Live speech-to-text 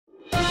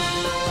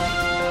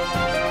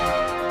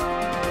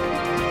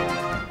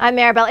I'm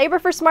Maribel Aber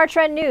for Smart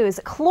Trend News.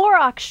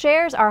 Clorox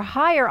shares are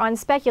higher on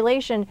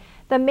speculation.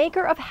 The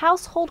maker of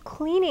household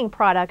cleaning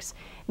products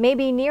may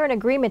be near an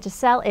agreement to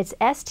sell its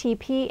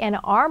STP and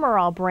Armor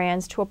All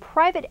brands to a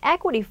private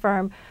equity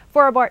firm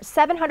for about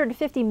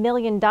 $750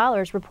 million,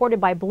 reported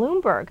by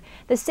Bloomberg.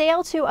 The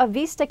sale to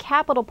Avista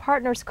Capital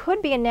Partners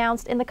could be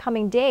announced in the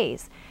coming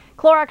days.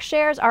 Clorox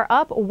shares are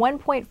up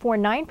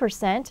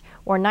 1.49%,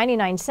 or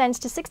 99 cents,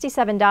 to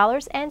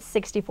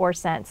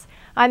 $67.64.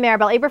 I'm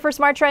Maribel Aber for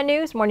Smart Trend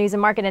News. More news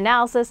and market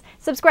analysis.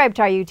 Subscribe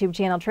to our YouTube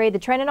channel, Trade the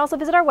Trend, and also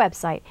visit our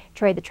website,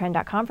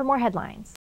 tradethetrend.com, for more headlines.